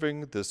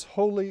thanksgiving this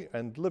holy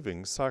and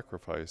living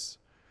sacrifice.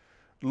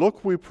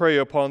 Look, we pray,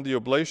 upon the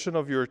oblation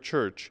of your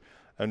church,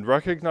 and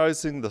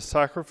recognizing the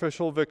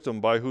sacrificial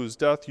victim by whose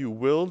death you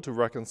willed to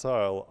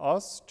reconcile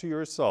us to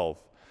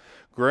yourself,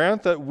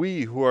 grant that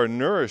we, who are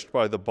nourished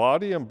by the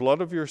body and blood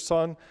of your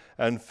Son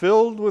and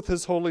filled with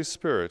his Holy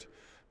Spirit,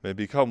 may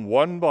become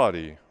one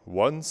body,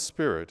 one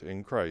spirit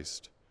in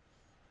Christ.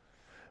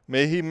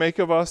 May he make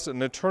of us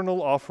an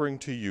eternal offering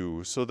to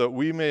you, so that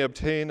we may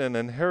obtain an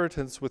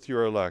inheritance with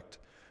your elect,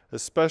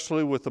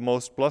 especially with the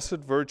most blessed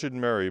Virgin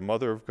Mary,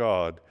 Mother of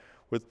God,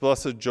 with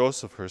blessed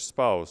Joseph, her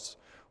spouse,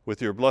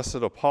 with your blessed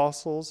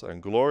apostles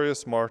and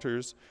glorious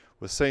martyrs,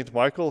 with Saint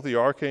Michael the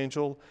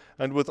Archangel,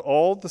 and with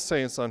all the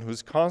saints on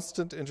whose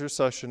constant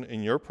intercession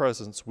in your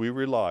presence we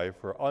rely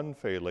for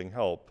unfailing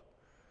help.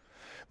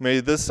 May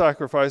this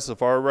sacrifice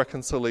of our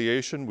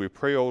reconciliation, we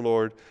pray, O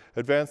Lord,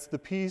 advance the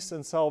peace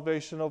and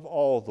salvation of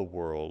all the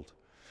world.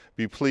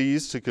 Be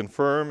pleased to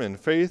confirm in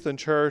faith and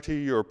charity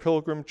your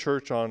pilgrim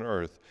church on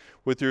earth,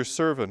 with your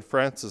servant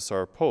Francis,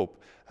 our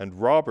Pope, and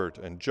Robert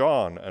and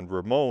John and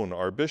Ramon,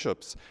 our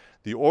bishops,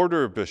 the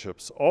order of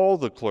bishops, all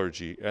the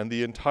clergy, and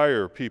the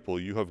entire people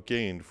you have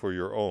gained for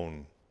your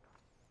own.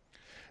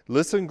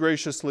 Listen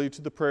graciously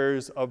to the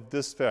prayers of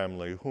this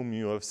family whom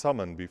you have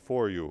summoned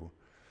before you.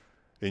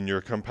 In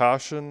your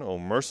compassion, O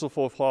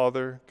merciful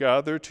Father,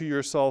 gather to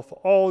yourself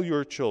all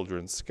your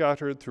children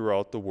scattered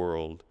throughout the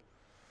world.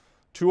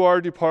 To our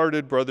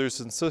departed brothers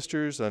and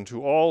sisters, and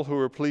to all who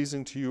are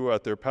pleasing to you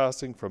at their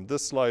passing from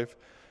this life,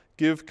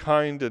 give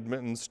kind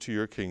admittance to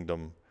your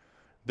kingdom.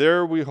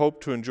 There we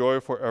hope to enjoy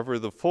forever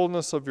the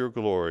fullness of your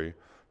glory,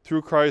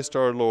 through Christ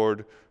our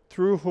Lord,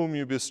 through whom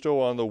you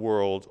bestow on the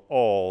world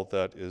all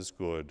that is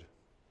good.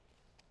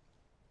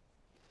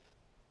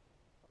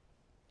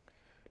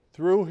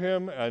 Through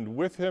him and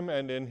with him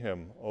and in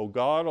him, O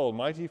God,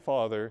 Almighty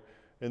Father,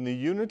 in the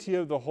unity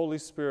of the Holy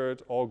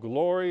Spirit, all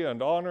glory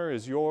and honor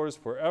is yours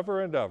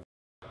forever and ever.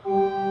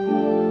 Amen,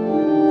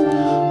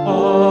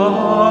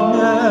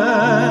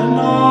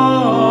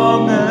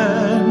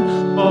 amen,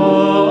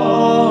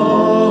 amen,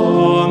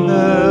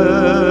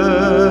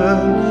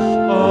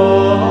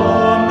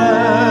 amen,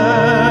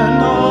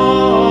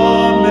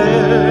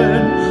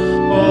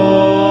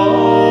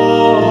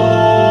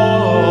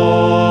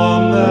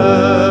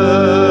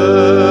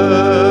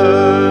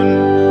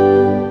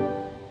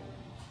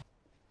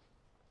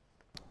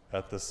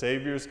 At the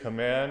Savior's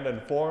command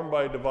and formed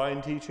by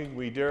divine teaching,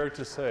 we dare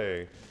to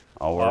say,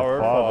 Our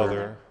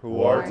Father,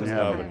 who art in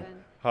heaven,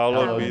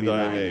 hallowed be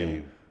thy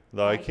name.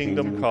 Thy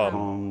kingdom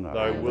come,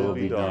 thy will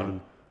be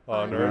done,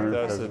 on earth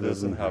as it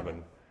is in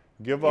heaven.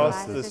 Give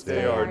us this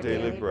day our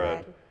daily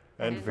bread,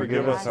 and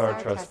forgive us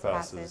our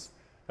trespasses,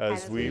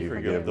 as we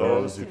forgive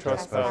those who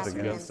trespass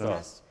against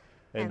us.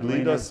 And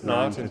lead us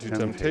not into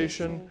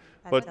temptation,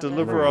 but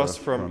deliver us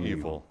from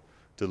evil.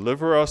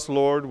 Deliver us,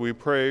 Lord, we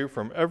pray,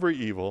 from every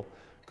evil.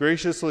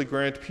 Graciously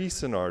grant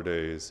peace in our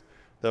days,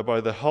 that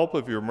by the help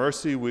of your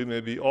mercy we may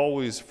be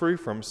always free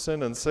from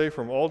sin and safe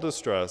from all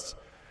distress,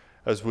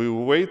 as we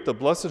await the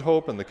blessed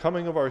hope and the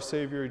coming of our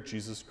Savior,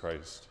 Jesus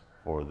Christ.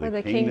 For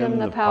the kingdom,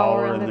 the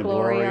power, and the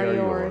glory are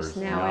yours,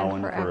 now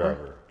and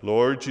forever.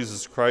 Lord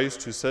Jesus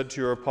Christ, who said to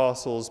your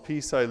apostles,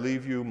 Peace I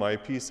leave you, my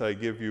peace I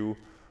give you,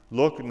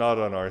 look not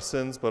on our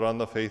sins, but on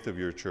the faith of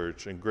your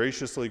church, and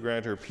graciously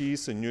grant her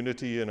peace and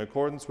unity in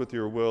accordance with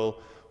your will,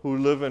 who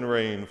live and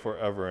reign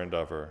forever and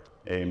ever.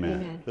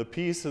 Amen. The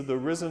peace of the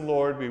risen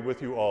Lord be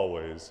with you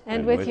always.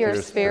 And with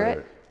your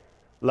spirit.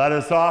 Let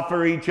us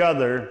offer each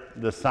other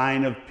the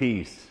sign of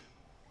peace.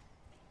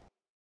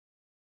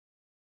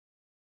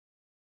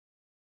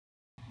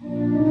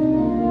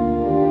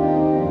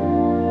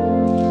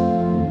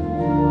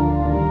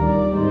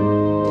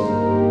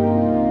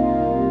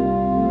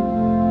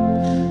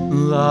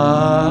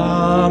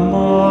 Lamb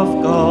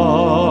of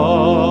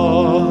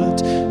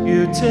God,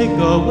 you take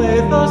away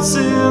the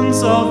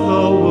sins of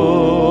the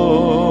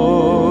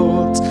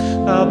world.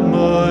 Have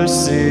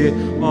mercy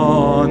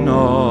on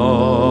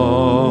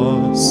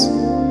us.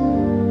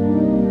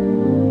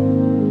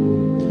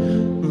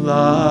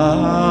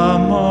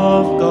 Lamb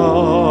of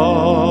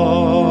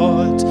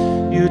God,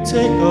 you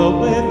take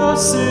away the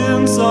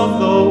sins of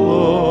the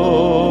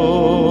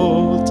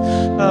world.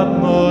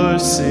 Have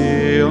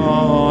mercy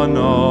on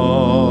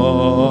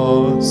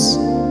us.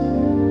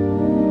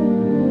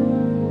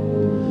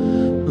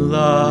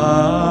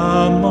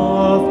 Lamb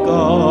of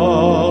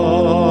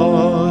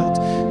God,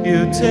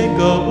 you take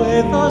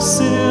away the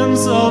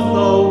sins of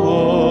the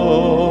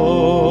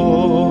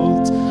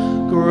world.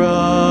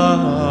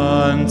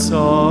 Grant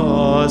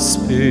us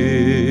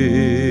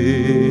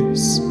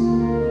peace.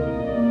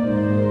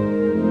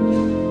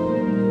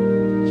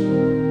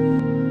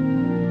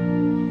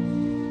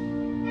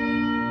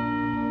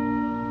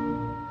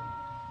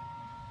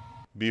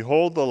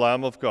 Behold the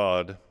Lamb of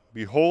God.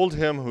 Behold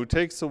him who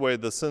takes away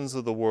the sins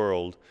of the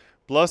world.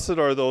 Blessed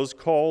are those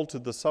called to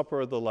the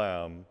supper of the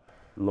Lamb.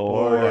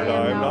 Lord,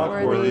 I am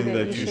not worthy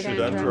that you should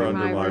enter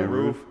under my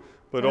roof,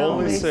 but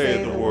only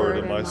say the word,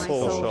 and my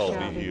soul shall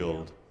be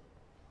healed.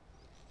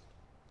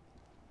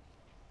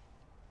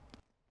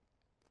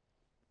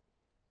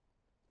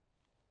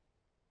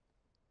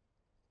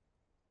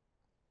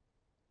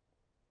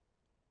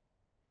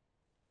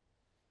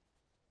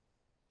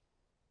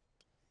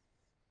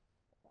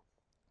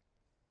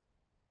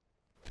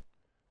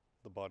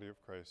 The body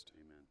of Christ.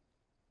 Amen.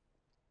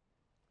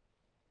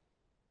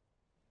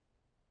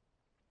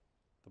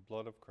 The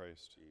blood of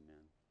Christ.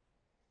 Amen.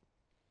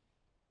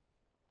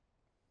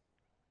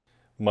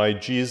 My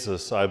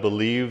Jesus, I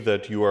believe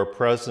that you are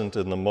present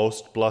in the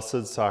most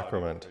blessed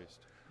sacrament.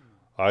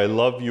 I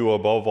love you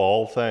above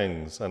all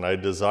things, and I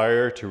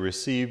desire to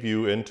receive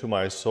you into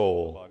my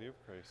soul.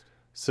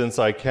 Since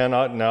I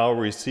cannot now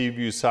receive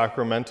you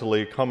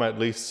sacramentally, come at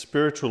least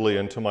spiritually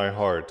into my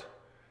heart.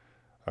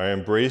 I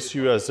embrace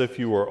you as if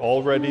you were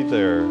already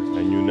there,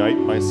 and unite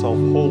myself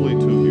wholly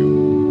to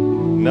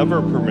you. Never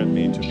permit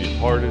me to be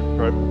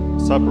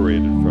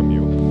separated from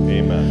you.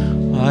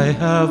 Amen. I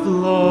have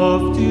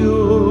loved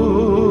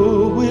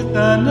you with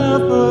an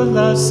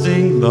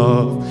everlasting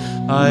love.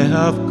 I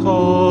have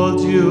called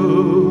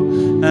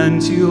you,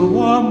 and you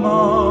are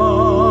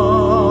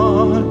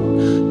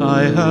mine.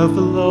 I have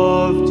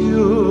loved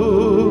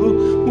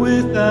you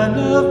with an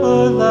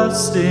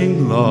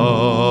everlasting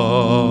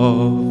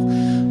love.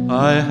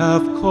 I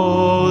have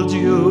called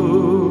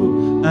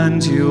you,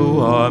 and you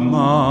are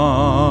mine.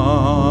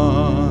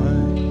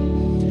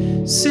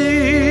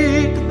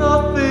 Seek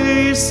the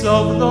face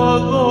of the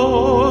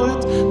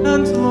Lord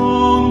and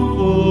long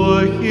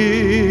for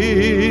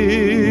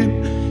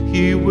him.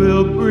 He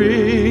will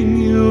bring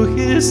you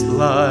his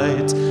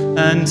light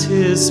and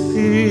his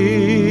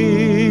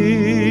peace.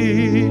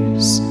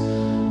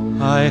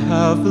 I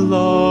have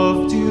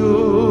loved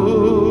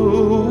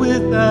you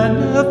with an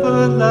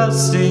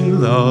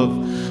everlasting love.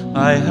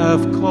 I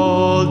have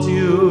called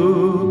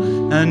you,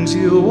 and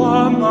you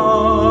are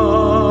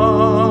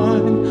mine.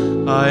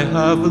 I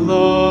have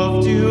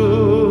loved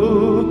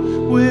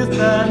you with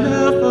an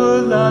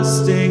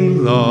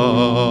everlasting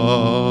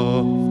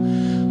love.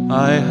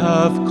 I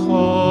have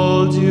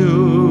called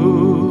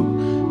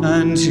you,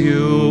 and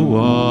you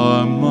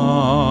are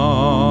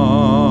mine.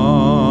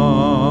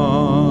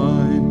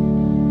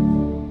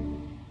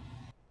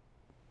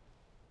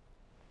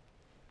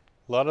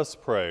 Let us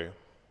pray.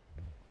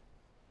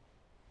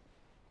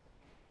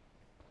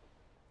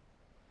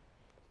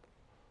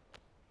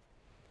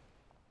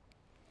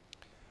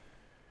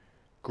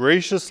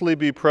 Graciously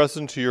be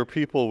present to your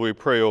people, we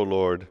pray, O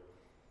Lord,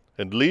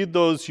 and lead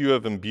those you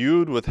have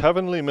imbued with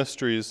heavenly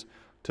mysteries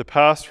to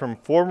pass from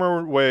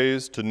former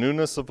ways to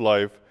newness of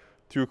life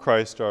through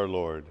Christ our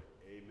Lord.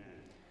 Amen.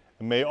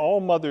 And may all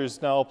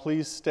mothers now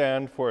please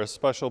stand for a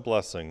special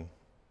blessing.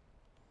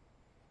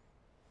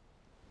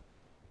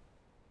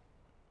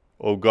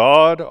 O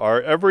God,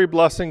 our every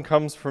blessing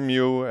comes from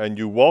you, and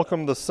you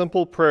welcome the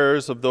simple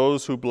prayers of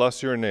those who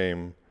bless your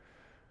name.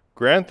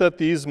 Grant that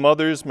these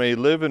mothers may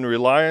live in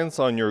reliance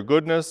on your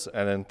goodness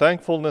and in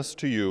thankfulness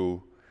to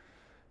you.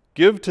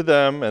 Give to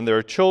them and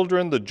their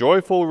children the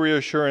joyful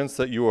reassurance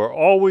that you are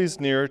always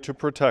near to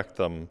protect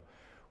them.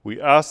 We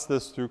ask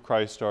this through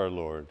Christ our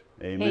Lord.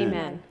 Amen.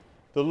 Amen.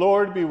 The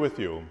Lord be with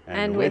you.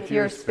 And with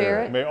your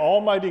spirit. May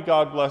Almighty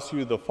God bless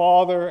you, the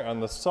Father,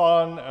 and the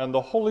Son, and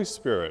the Holy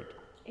Spirit.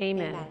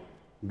 Amen.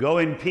 Go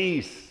in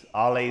peace.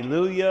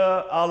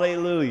 Alleluia,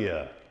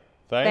 alleluia.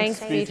 Thanks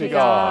be to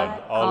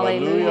God.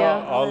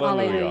 Alleluia,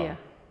 alleluia.